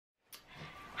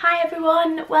Hi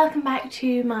everyone, welcome back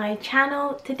to my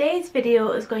channel. Today's video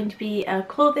is going to be a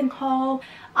clothing haul.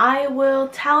 I will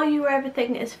tell you where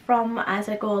everything is from as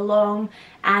I go along,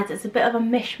 as it's a bit of a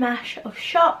mishmash of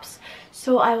shops.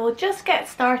 So I will just get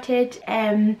started.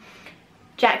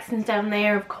 Jackson's down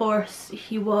there, of course.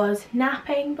 He was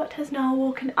napping but has now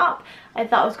woken up. I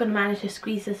thought I was going to manage to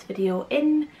squeeze this video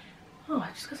in. Oh, I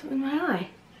just got something in my eye.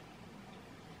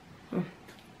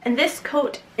 And this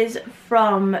coat is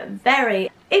from Very.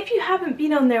 If you haven't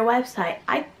been on their website,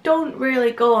 I don't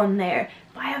really go on there,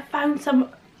 but I have found some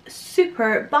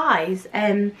super buys,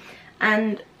 and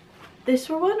this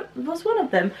was one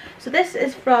of them. So this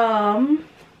is from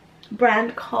a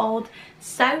brand called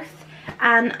South,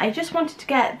 and I just wanted to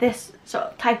get this sort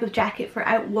of type of jacket for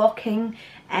out walking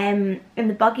in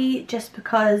the buggy, just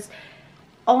because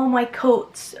all my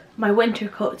coats, my winter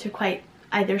coats, are quite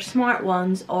either smart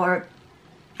ones or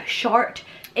short.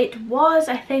 It was,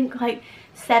 I think, like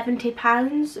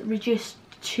 £70 reduced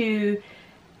to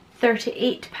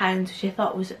 £38, which I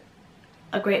thought was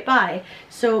a great buy.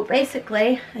 So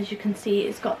basically, as you can see,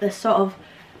 it's got this sort of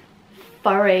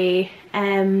furry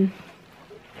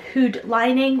hood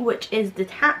lining which is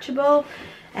detachable,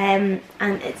 and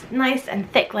it's nice and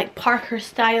thick, like Parker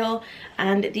style,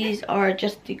 and these are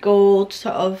just the gold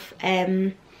sort of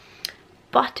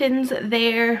buttons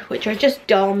there, which are just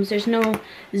DOMs. There's no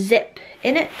zip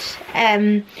in it,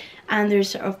 and there's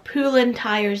sort of pull-in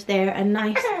tires there, a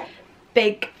nice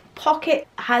big pocket,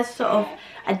 has sort of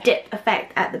a dip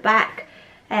effect at the back,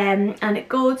 and it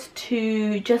goes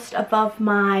to just above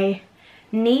my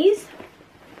knees.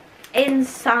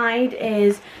 Inside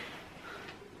is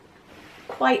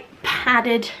quite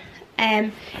padded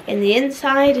in the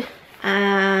inside,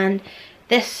 and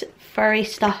this furry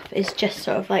stuff is just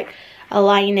sort of like a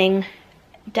lining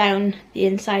down the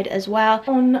inside as well.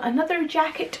 On another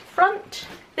jacket front,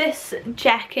 this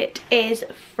jacket is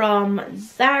from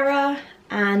Zara,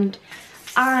 and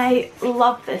I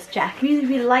love this jacket.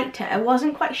 Really liked it. I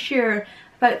wasn't quite sure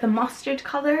about the mustard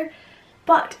colour,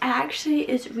 but it actually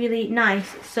is really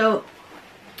nice. So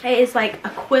it is like a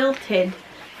quilted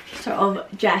sort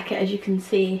of jacket, as you can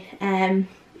see,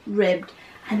 ribbed,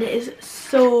 and it is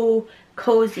so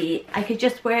cozy. I could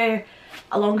just wear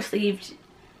a long sleeved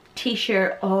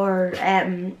t-shirt or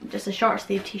just a short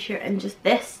sleeve t-shirt and just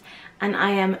this, and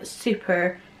I am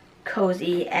super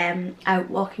cozy out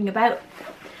walking about.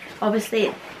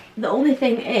 Obviously the only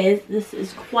thing is this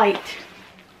is quite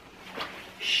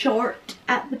short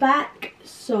at the back,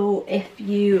 so if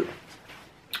you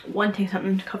wanting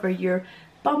something to cover your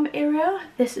bum area,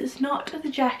 this is not the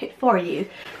jacket for you,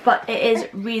 but it is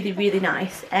really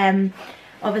nice.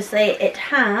 Obviously it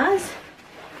has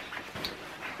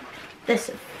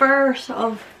this fur sort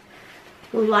of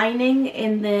lining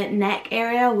in the neck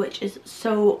area, which is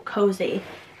so cozy,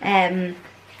 and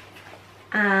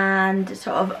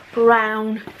sort of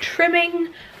brown trimming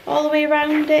all the way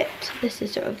around it. This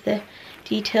is sort of the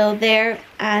detail there,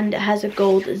 and it has a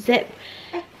gold zip,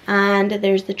 and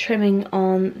there's the trimming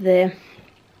on the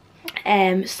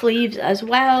sleeves as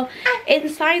well.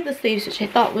 Inside the sleeves, which I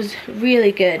thought was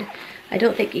really good, I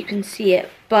don't think you can see it,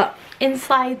 but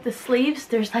inside the sleeves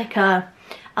there's like a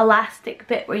elastic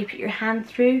bit where you put your hand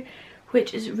through,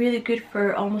 which is really good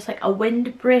for almost like a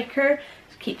windbreaker.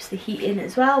 It keeps the heat in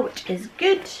as well, which is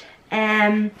good.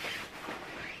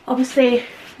 Obviously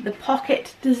the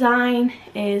pocket design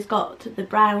is got the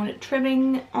brown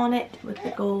trimming on it with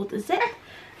the gold zip,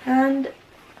 and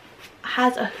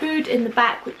has a hood in the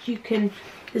back which you can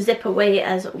zip away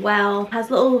as well.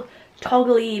 Has little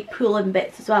toggly pull-in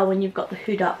bits as well when you've got the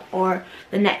hood up or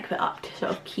the neck bit up to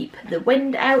sort of keep the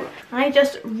wind out. I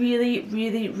just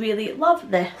really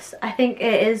love this. I think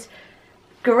it is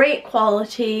great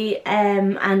quality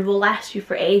and will last you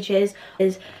for ages. It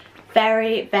is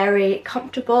very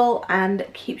comfortable and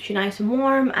keeps you nice and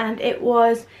warm, and it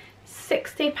was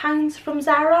 £60 from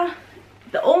Zara.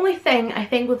 The only thing I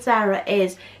think with Zara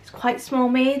is it's quite small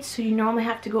made, so you normally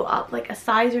have to go up like a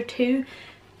size or two,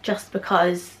 just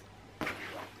because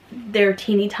they're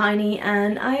teeny tiny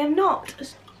and I am not.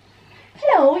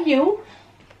 Hello, you.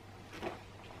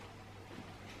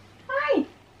 Hi.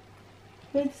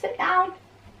 Let's sit down.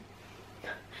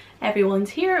 Everyone's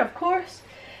here, of course.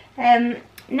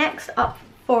 Next up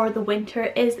for the winter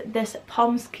is this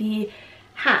Pomsky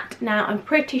hat. Now I'm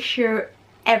pretty sure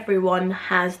everyone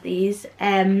has these,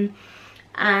 and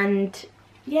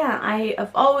yeah, I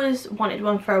have always wanted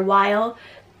one for a while,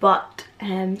 but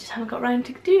just haven't got around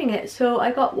to doing it. So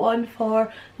I got one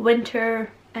for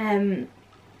winter, and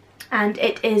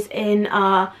it is in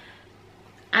a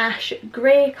ash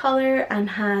grey colour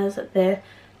and has the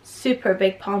super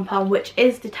big pom-pom, which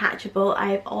is detachable.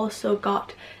 I've also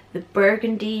got the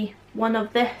burgundy one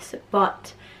of this,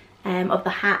 but of the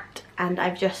hat, and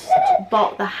I've just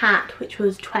bought the hat, which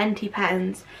was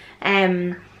 £20,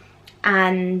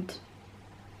 and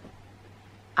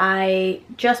I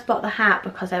just bought the hat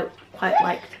because I quite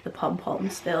liked the pom-pom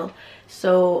still,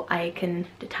 so I can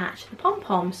detach the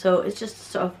pom-pom. So it's just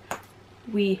sort of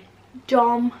wee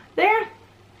dom there.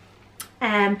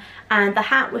 And the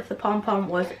hat with the pom-pom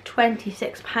was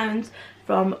 £26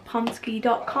 from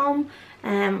pomski.com.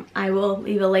 I will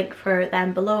leave a link for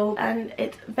them below, and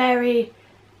it's very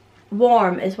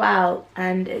warm as well,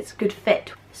 and it's good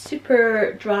fit.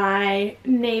 Super dry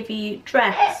navy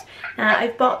dress.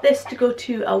 I've bought this to go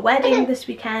to a wedding this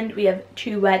weekend. We have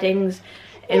 2 weddings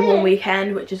in one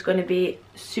weekend, which is going to be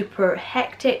super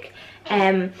hectic.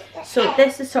 So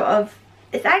this is sort of,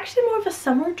 it's actually more of a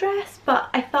summer dress, but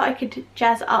I thought I could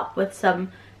jazz it up with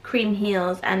some cream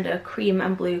heels and a cream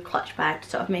and blue clutch bag to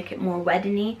sort of make it more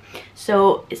wedding-y.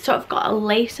 So it's sort of got a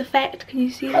lace effect. Can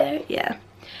you see there? Yeah.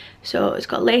 So it's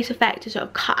got lace effect to sort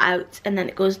of cut out, and then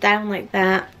it goes down like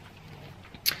that,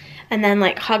 and then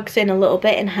like hugs in a little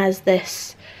bit and has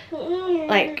this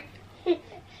like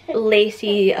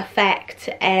lacy effect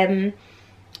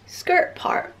skirt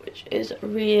part, which is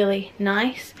really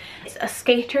nice. It's a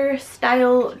skater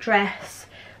style dress,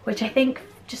 which I think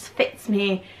just fits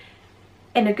me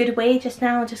in a good way just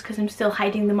now, just because I'm still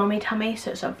hiding the mummy tummy,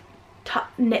 so it sort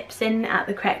of nips in at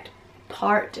the correct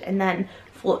part and then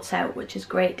floats out, which is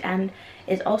great, and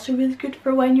is also really good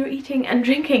for when you're eating and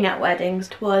drinking at weddings.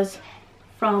 It was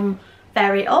from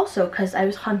Very also, because I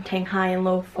was hunting high and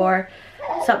low for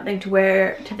something to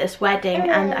wear to this wedding,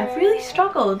 and I've really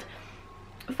struggled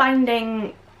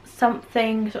finding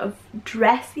something sort of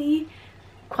dressy,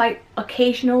 quite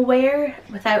occasional wear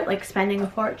without like spending a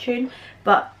fortune.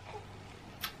 But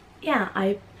yeah,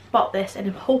 I bought this and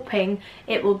I'm hoping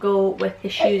it will go with the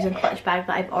shoes and clutch bag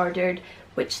that I've ordered,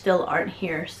 which still aren't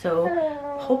here. So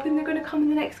hoping they're going to come in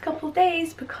the next couple of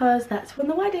days, because that's when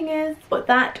the wedding is. But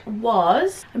that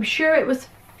was, I'm sure it was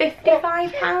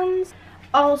 £55.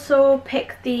 Also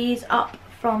picked these up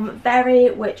from Very,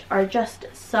 which are just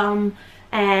some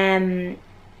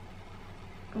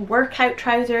workout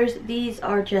trousers. These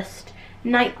are just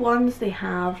Nike ones. They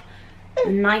have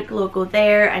the Nike logo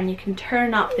there, and you can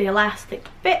turn up the elastic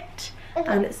bit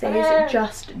and it says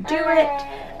just do it,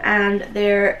 and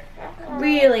they're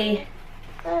really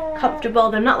comfortable.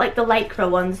 They're not like the lycra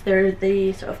ones, they're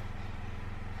the sort of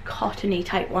cottony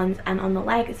type ones, and on the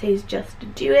leg it says just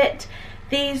do it.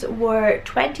 These were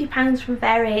 £20 from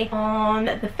Very. On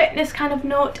the fitness kind of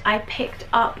note, I picked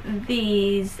up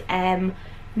these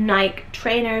Nike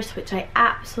trainers, which I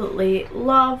absolutely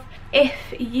love.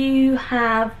 If you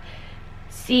have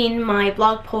seen my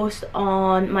blog post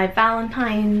on my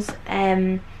Valentine's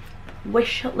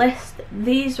wish list,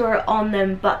 these were on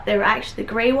them, but they were actually the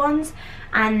grey ones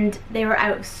and they were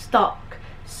out of stock,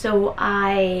 so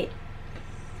I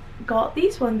got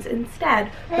these ones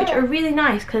instead, which are really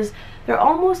nice because they're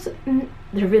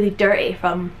really dirty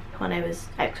from when I was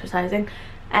exercising,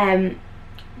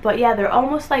 but yeah, they're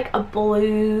almost like a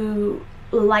blue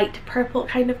light purple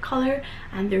kind of colour,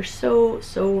 and they're so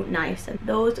nice. And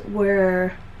those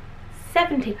were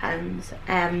 £70,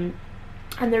 and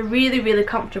they're really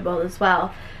comfortable as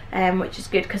well, which is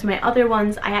good, because my other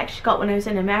ones I actually got when I was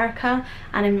in America,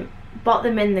 and I bought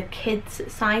them in the kids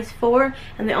size 4,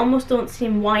 and they almost don't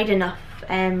seem wide enough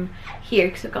here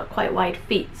because I've got quite wide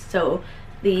feet. So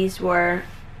these were,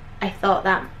 I thought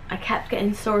that I kept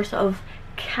getting sort of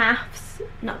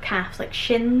like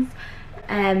shins,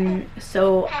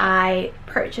 so I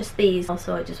purchased these.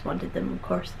 Also, I just wanted them, of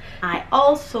course. I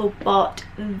also bought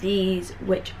these,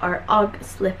 which are UGG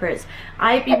slippers.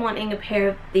 I've been wanting a pair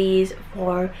of these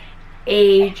for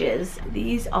ages.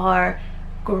 These are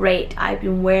great. I've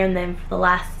been wearing them for the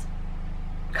last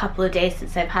couple of days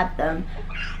since I've had them.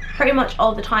 Pretty much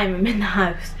all the time I'm in the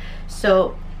house.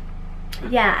 So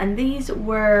yeah, and these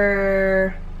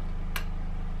were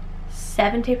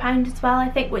 £70 as well, I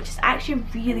think, which is actually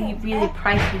really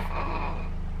pricey.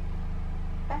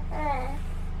 Oh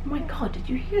my god, did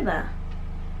you hear that?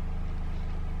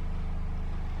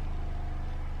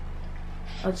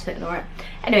 I'll just ignore it.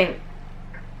 Anyway,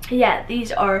 yeah,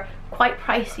 these are quite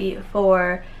pricey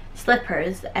for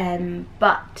slippers,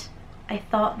 but I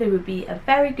thought they would be a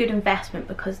very good investment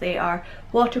because they are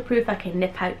waterproof. I can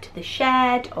nip out to the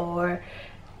shed or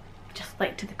just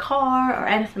like to the car or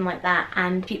anything like that,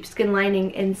 and deep skin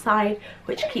lining inside,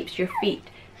 which keeps your feet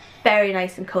very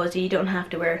nice and cozy. You don't have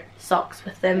to wear socks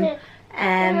with them.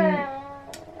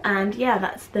 And yeah,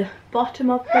 that's the bottom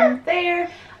of them there.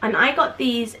 And I got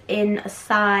these in a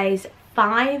size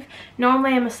 5.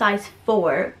 Normally I'm a size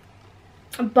 4,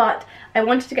 but I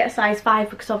wanted to get a size 5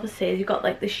 because obviously you've got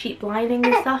like the sheep lining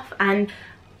and stuff, and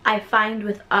I find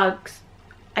with Uggs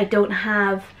I don't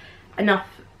have enough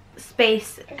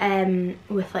space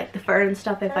with like the fur and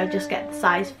stuff if I just get the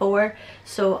size 4,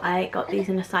 so I got these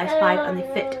in a size 5 and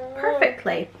they fit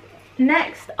perfectly.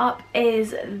 Next up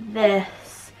is this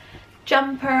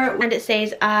jumper, and it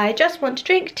says, I just want to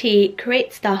drink tea,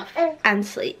 create stuff and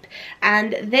sleep.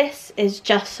 And this is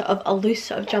just sort of a loose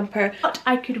sort of jumper that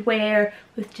I could wear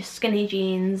with just skinny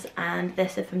jeans, and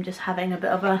this if I'm just having a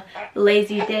bit of a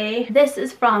lazy day. This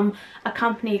is from a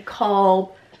company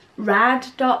called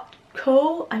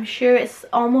rad.co. I'm sure it's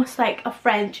almost like a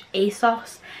French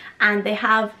ASOS, and they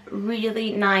have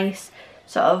really nice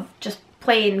sort of just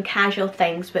plain casual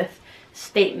things with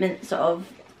statements sort of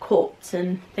quotes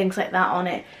and things like that on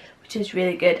it, which is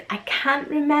really good. I can't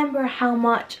remember how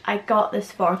much I got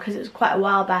this for because it was quite a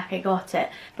while back I got it,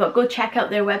 but go check out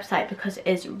their website because it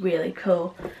is really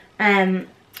cool. And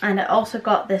I also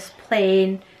got this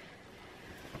plain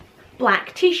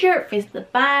black t-shirt with the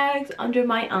bags under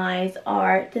my eyes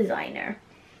are designer.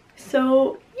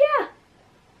 So yeah,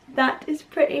 that is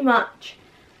pretty much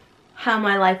how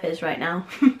my life is right now.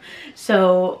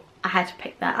 So I had to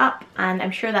pick that up, and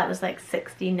I'm sure that was like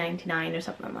 $16.99 or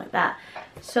something like that.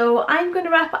 So I'm going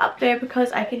to wrap it up there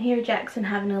because I can hear Jackson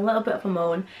having a little bit of a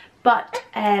moan. But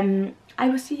I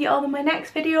will see you all in my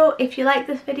next video. If you like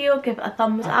this video, give it a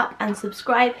thumbs up and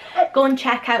subscribe. Go and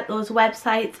check out those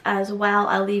websites as well.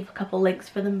 I'll leave a couple links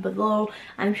for them below.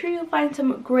 I'm sure you'll find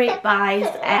some great buys.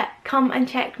 Come and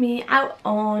check me out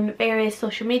on various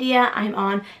social media. I'm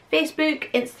on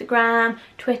Facebook, Instagram,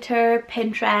 Twitter,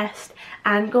 Pinterest,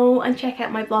 and go and check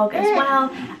out my blog as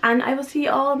well. And I will see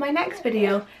you all in my next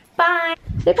video. Bye!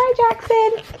 Say bye,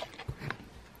 Jackson!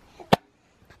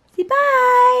 Say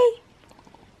bye!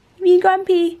 Me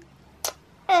grumpy.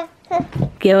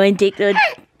 Go and take the...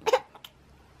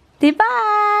 Say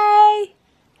bye!